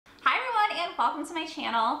and welcome to my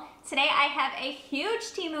channel. Today I have a huge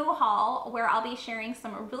Temu haul where I'll be sharing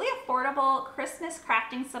some really affordable Christmas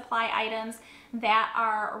crafting supply items that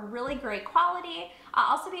are really great quality.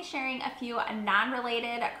 I'll also be sharing a few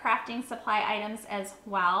non-related crafting supply items as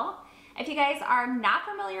well. If you guys are not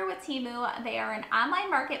familiar with Temu, they are an online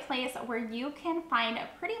marketplace where you can find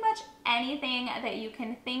pretty much anything that you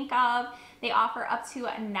can think of. They offer up to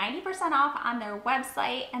 90% off on their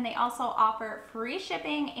website, and they also offer free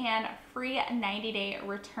shipping and free 90-day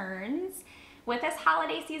returns. With this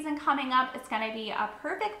holiday season coming up, it's going to be a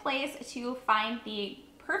perfect place to find the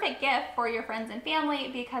perfect gift for your friends and family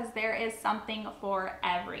because there is something for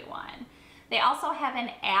everyone. They also have an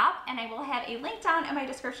app, and I will have a link down in my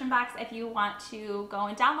description box. If you want to go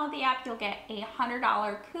and download the app, you'll get a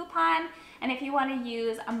 $100 coupon. And if you want to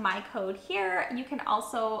use my code here, you can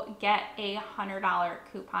also get a $100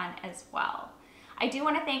 coupon as well. I do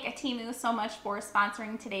want to thank Temu so much for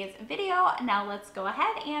sponsoring today's video. Now let's go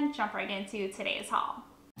ahead and jump right into today's haul.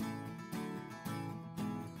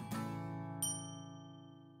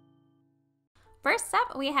 First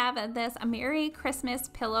up, we have this Merry Christmas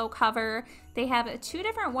pillow cover. They have two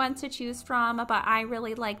different ones to choose from, but I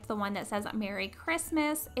really liked the one that says Merry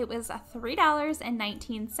Christmas. It was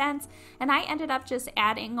 $3.19, and I ended up just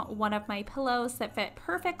adding one of my pillows that fit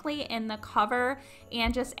perfectly in the cover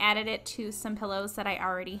and just added it to some pillows that I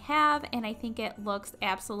already have, and I think it looks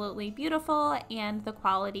absolutely beautiful and the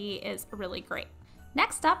quality is really great.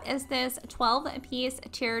 Next up is this 12-piece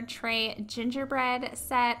tiered tray gingerbread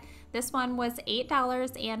set. This one was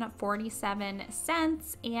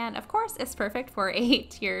 $8.47, and of course it's perfect for a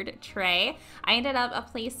tiered tray. I ended up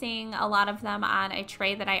placing a lot of them on a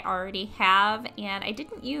tray that I already have, and I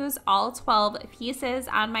didn't use all 12 pieces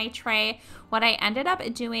on my tray. What I ended up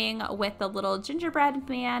doing with the little gingerbread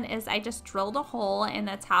man is I just drilled a hole in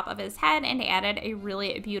the top of his head and added a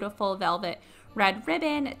really beautiful velvet red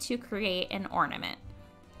ribbon to create an ornament.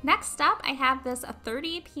 Next up, I have this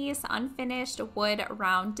 30-piece unfinished wood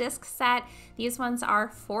round disc set. These ones are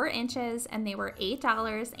 4 inches and they were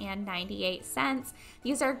 $8.98.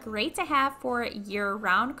 These are great to have for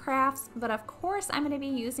year-round crafts, but of course I'm going to be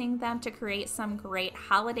using them to create some great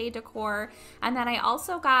holiday decor. And then I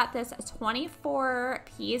also got this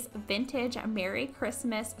 24-piece vintage Merry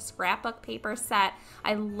Christmas scrapbook paper set.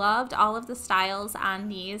 I loved all of the styles on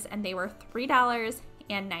these, and they were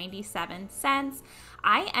 $3.97.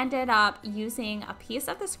 I ended up using a piece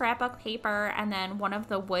of the scrapbook paper and then one of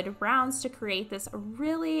the wood rounds to create this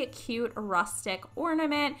really cute rustic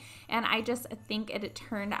ornament, and I just think it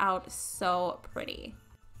turned out so pretty.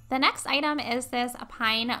 The next item is this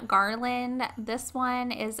pine garland. This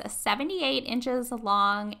one is 78 inches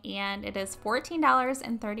long and it is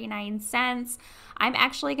 $14.39. I'm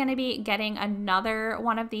actually going to be getting another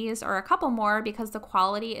one of these, or a couple more, because the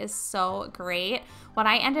quality is so great. What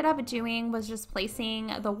I ended up doing was just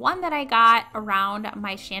placing the one that I got around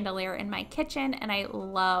my chandelier in my kitchen, and I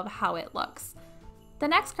love how it looks. The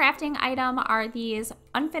next crafting item are these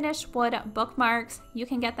unfinished wood bookmarks. You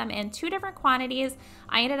can get them in 2 different quantities.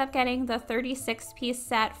 I ended up getting the 36-piece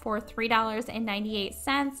set for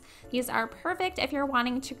 $3.98. These are perfect if you're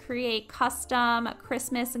wanting to create custom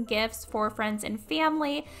Christmas gifts for friends and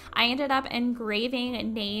family. I ended up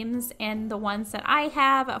engraving names in the ones that I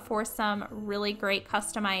have for some really great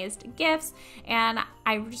customized gifts, and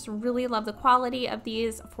I just really love the quality of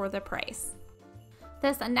these for the price.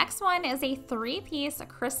 This next one is a 3-piece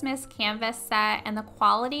Christmas canvas set, and the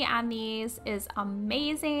quality on these is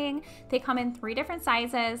amazing. They come in 3 different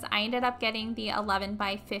sizes. I ended up getting the 11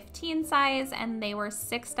 by 15 size, and they were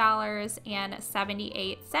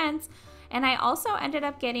 $6.78. And I also ended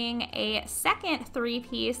up getting a second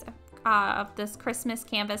 3-piece of this Christmas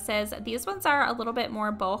canvases. These ones are a little bit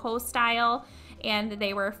more boho style, and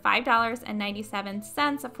they were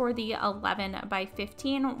 $5.97 for the 11 by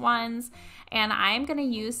 15 ones. And I'm going to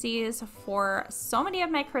use these for so many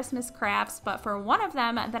of my Christmas crafts, but for one of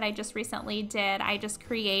them that I just recently did, I just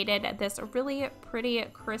created this really pretty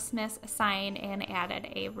Christmas sign and added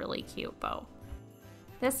a really cute bow.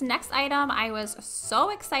 This next item I was so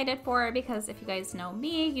excited for because if you guys know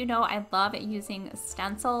me, you know I love using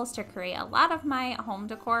stencils to create a lot of my home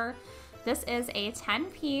decor. This is a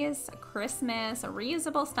 10-piece Christmas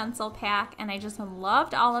reusable stencil pack, and I just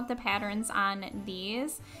loved all of the patterns on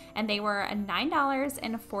these, and they were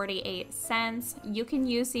 $9.48. You can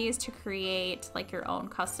use these to create like your own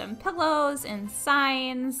custom pillows and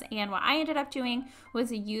signs, and what I ended up doing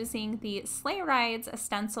was using the sleigh rides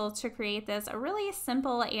stencil to create this a really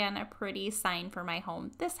simple and a pretty sign for my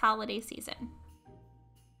home this holiday season.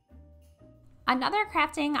 Another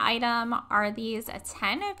crafting item are these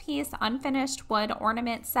 10-piece unfinished wood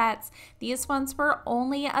ornament sets. These ones were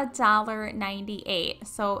only $1.98,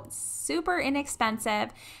 so super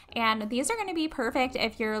inexpensive. And these are going to be perfect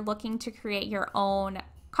if you're looking to create your own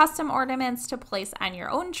custom ornaments to place on your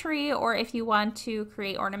own tree, or if you want to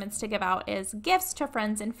create ornaments to give out as gifts to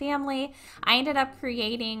friends and family. I ended up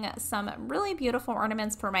creating some really beautiful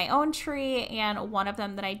ornaments for my own tree, and one of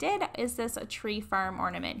them that I did is this tree farm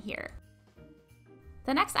ornament here.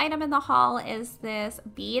 The next item in the haul is this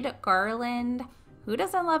bead garland. Who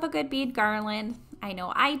doesn't love a good bead garland? I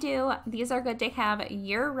know I do. These are good to have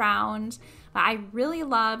year-round. But I really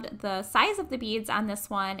loved the size of the beads on this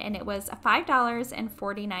one, and it was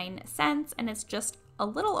 $5.49, and it's just a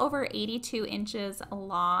little over 82 inches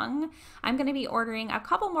long. I'm going to be ordering a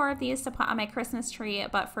couple more of these to put on my Christmas tree,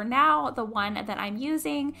 but for now, the one that I'm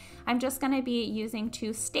using, I'm just going to be using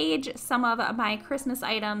to stage some of my Christmas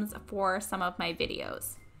items for some of my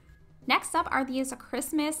videos. Next up are these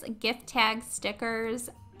Christmas gift tag stickers.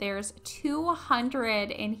 There's 200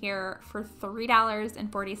 in here for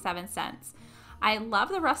 $3.47. I love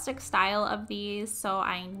the rustic style of these, so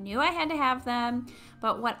I knew I had to have them.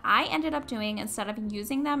 But what I ended up doing, instead of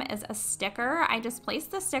using them as a sticker, I just placed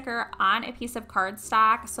the sticker on a piece of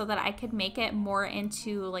cardstock so that I could make it more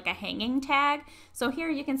into like a hanging tag. So here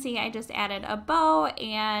you can see I just added a bow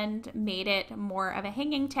and made it more of a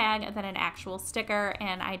hanging tag than an actual sticker,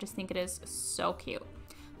 and I just think it is so cute.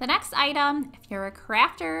 The next item, if you're a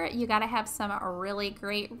crafter, you gotta have some really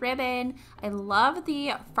great ribbon. I love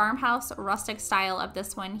the farmhouse rustic style of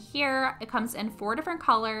this one here. It comes in 4 different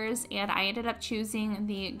colors, and I ended up choosing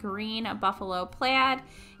the green buffalo plaid.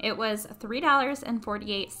 It was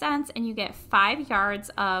 $3.48, and you get 5 yards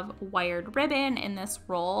of wired ribbon in this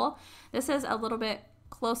roll. This is a little bit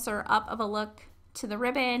closer up of a look to the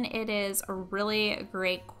ribbon. It is a really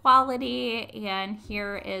great quality, and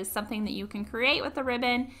here is something that you can create with the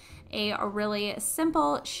ribbon, a really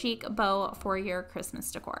simple chic bow for your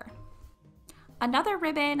Christmas decor. Another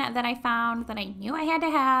ribbon that I found that I knew I had to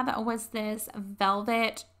have was this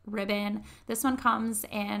velvet ribbon. This one comes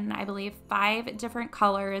in, I believe, 5 different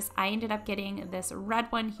colors. I ended up getting this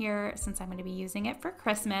red one here since I'm going to be using it for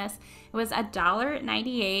Christmas. It was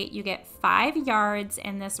 $1.98. You get 5 yards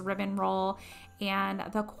in this ribbon roll, and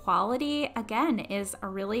the quality, again, is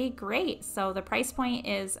really great. So the price point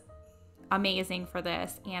is amazing for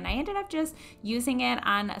this, and I ended up just using it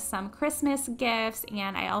on some Christmas gifts,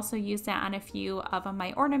 and I also used it on a few of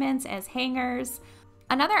my ornaments as hangers.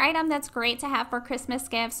 Another item that's great to have for Christmas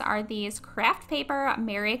gifts are these craft paper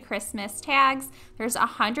Merry Christmas tags. There's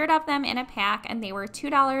 100 of them in a pack, and they were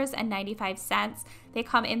 $2.95. They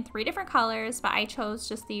come in 3 different colors, but I chose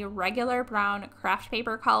just the regular brown craft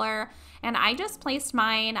paper color, and I just placed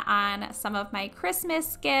mine on some of my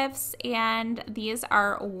Christmas gifts, and these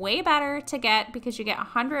are way better to get because you get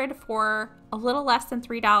 100 for a little less than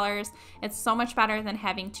 $3. It's so much better than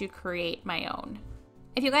having to create my own.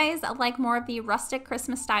 If you guys like more of the rustic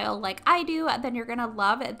Christmas style like I do, then you're gonna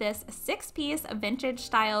love this 6-piece vintage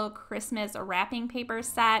style Christmas wrapping paper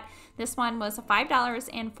set. This one was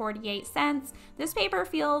 $5.48. This paper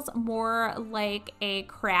feels more like a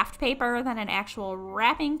craft paper than an actual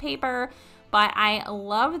wrapping paper, but I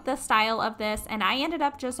love the style of this, and I ended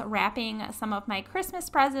up just wrapping some of my Christmas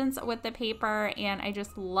presents with the paper, and I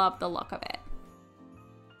just love the look of it.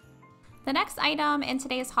 The next item in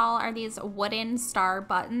today's haul are these wooden star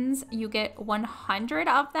buttons. You get 100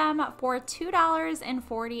 of them for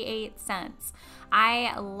 $2.48.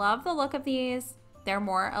 I love the look of these. They're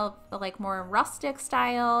more of more rustic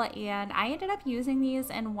style, and I ended up using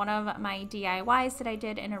these in one of my DIYs that I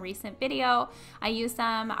did in a recent video. I used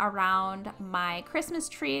them around my Christmas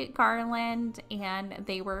tree garland, and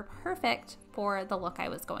they were perfect for the look I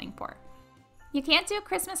was going for. You can't do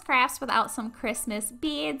Christmas crafts without some Christmas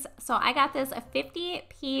beads, so I got this a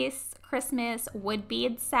 50-piece Christmas wood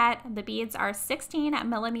bead set. The beads are 16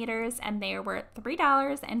 millimeters, and they were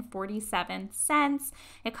 $3.47.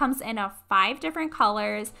 It comes in 5 different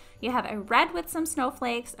colors. You have a red with some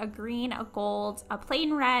snowflakes, a green, a gold, a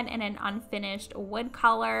plain red, and an unfinished wood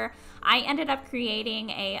color. I ended up creating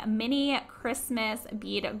a mini Christmas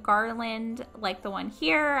bead garland like the one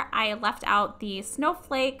here. I left out the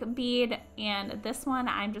snowflake bead, and this one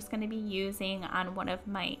I'm just going to be using on one of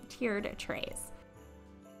my tiered trays.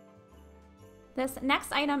 This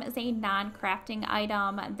next item is a non-crafting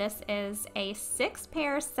item. This is a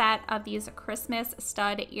 6-pair set of these Christmas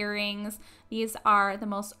stud earrings. These are the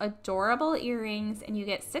most adorable earrings, and you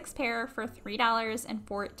get 6 pair for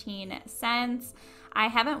 $3.14. I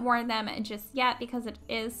haven't worn them just yet because it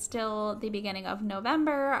is still the beginning of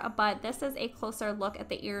November, but this is a closer look at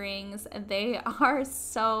the earrings. They are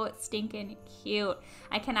so stinking cute.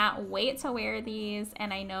 I cannot wait to wear these,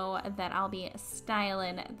 and I know that I'll be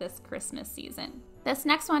styling this Christmas season. This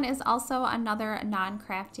next one is also another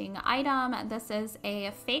non-crafting item. This is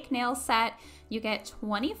a fake nail set. You get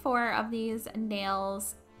 24 of these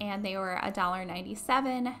nails and they were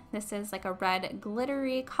 $1.97. This is like a red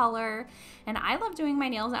glittery color. And I love doing my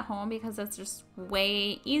nails at home because it's just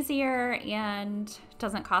way easier and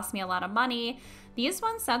doesn't cost me a lot of money. These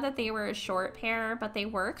ones said that they were a short pair, but they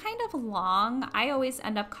were kind of long. I always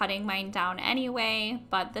end up cutting mine down anyway,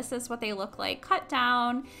 but this is what they look like cut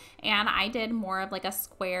down. And I did more of like a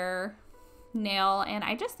square nail, and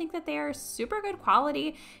I just think that they are super good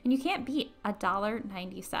quality, and you can't beat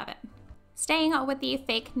 $1.97. Staying with the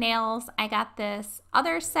fake nails, I got this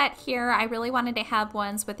other set here. I really wanted to have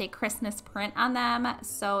ones with a Christmas print on them.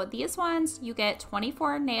 So these ones, you get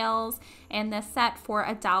 24 nails and this set for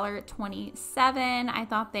 $1.27. I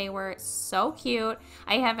thought they were so cute.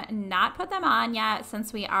 I have not put them on yet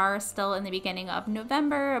since we are still in the beginning of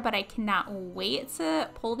November, but I cannot wait to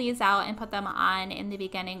pull these out and put them on in the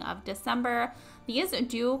beginning of December. These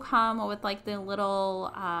do come with like the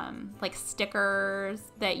little like stickers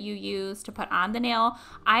that you use to put on the nail.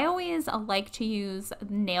 I always like to use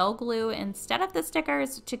nail glue instead of the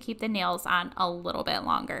stickers to keep the nails on a little bit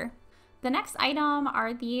longer. The next item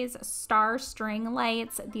are these star string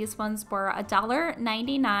lights. These ones were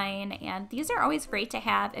 $1.99, and these are always great to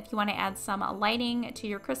have if you want to add some lighting to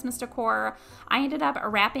your Christmas decor. I ended up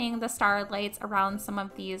wrapping the star lights around some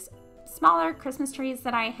of these smaller Christmas trees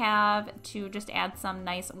that I have to just add some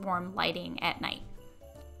nice warm lighting at night.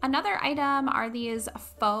 Another item are these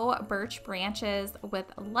faux birch branches with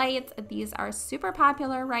lights. These are super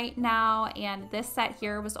popular right now, and this set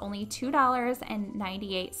here was only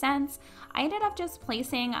 $2.98. I ended up just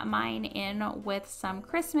placing mine in with some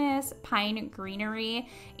Christmas pine greenery,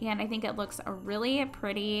 and I think it looks really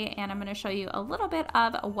pretty, and I'm going to show you a little bit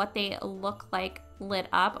of what they look like lit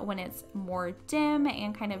up when it's more dim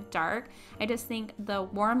and kind of dark. I just think the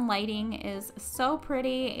warm lighting is so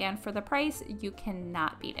pretty, and for the price, you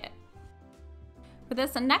cannot beat it. For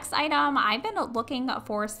this next item, I've been looking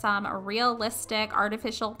for some realistic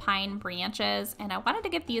artificial pine branches, and I wanted to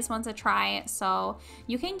give these ones a try. So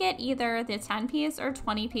you can get either the 10-piece or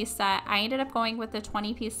 20-piece set. I ended up going with the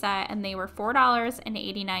 20-piece set, and they were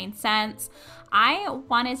 $4.89. I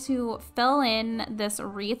wanted to fill in this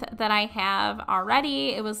wreath that I have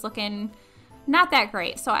already. It was looking not that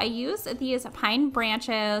great. So I used these pine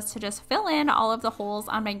branches to just fill in all of the holes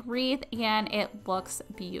on my wreath, and it looks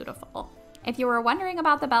beautiful. If you were wondering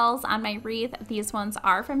about the bells on my wreath, these ones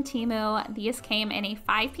are from Temu. These came in a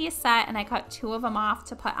 5-piece set, and I cut 2 of them off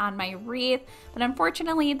to put on my wreath, but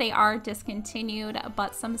unfortunately they are discontinued.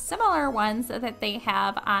 But some similar ones that they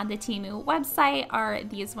have on the Temu website are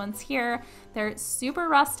these ones here. They're super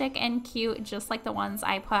rustic and cute, just like the ones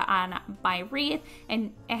I put on my wreath,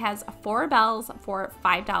 and it has 4 bells for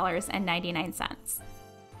 $5.99.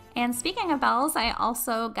 And speaking of bells, I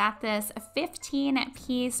also got this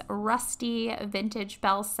 15-piece rusty vintage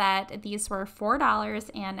bell set. These were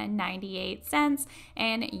 $4.98,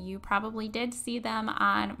 and you probably did see them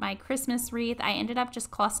on my Christmas wreath. I ended up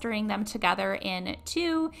just clustering them together in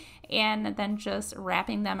 2 and then just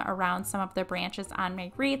wrapping them around some of the branches on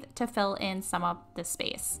my wreath to fill in some of the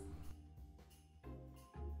space.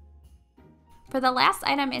 For the last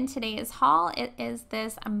item in today's haul, it is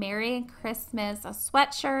this Merry Christmas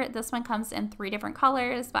sweatshirt. This one comes in 3 different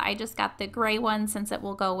colors, but I just got the gray one since it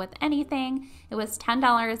will go with anything. It was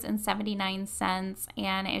 $10.79,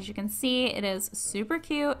 and as you can see, it is super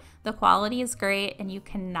cute. The quality is great, and you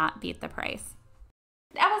cannot beat the price.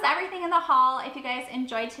 That was everything in the haul. If you guys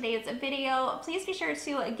enjoyed today's video, please be sure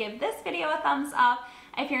to give this video a thumbs up.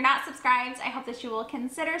 If you're not subscribed, I hope that you will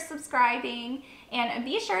consider subscribing, and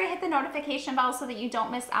be sure to hit the notification bell so that you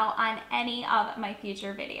don't miss out on any of my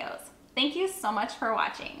future videos. Thank you so much for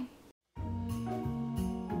watching.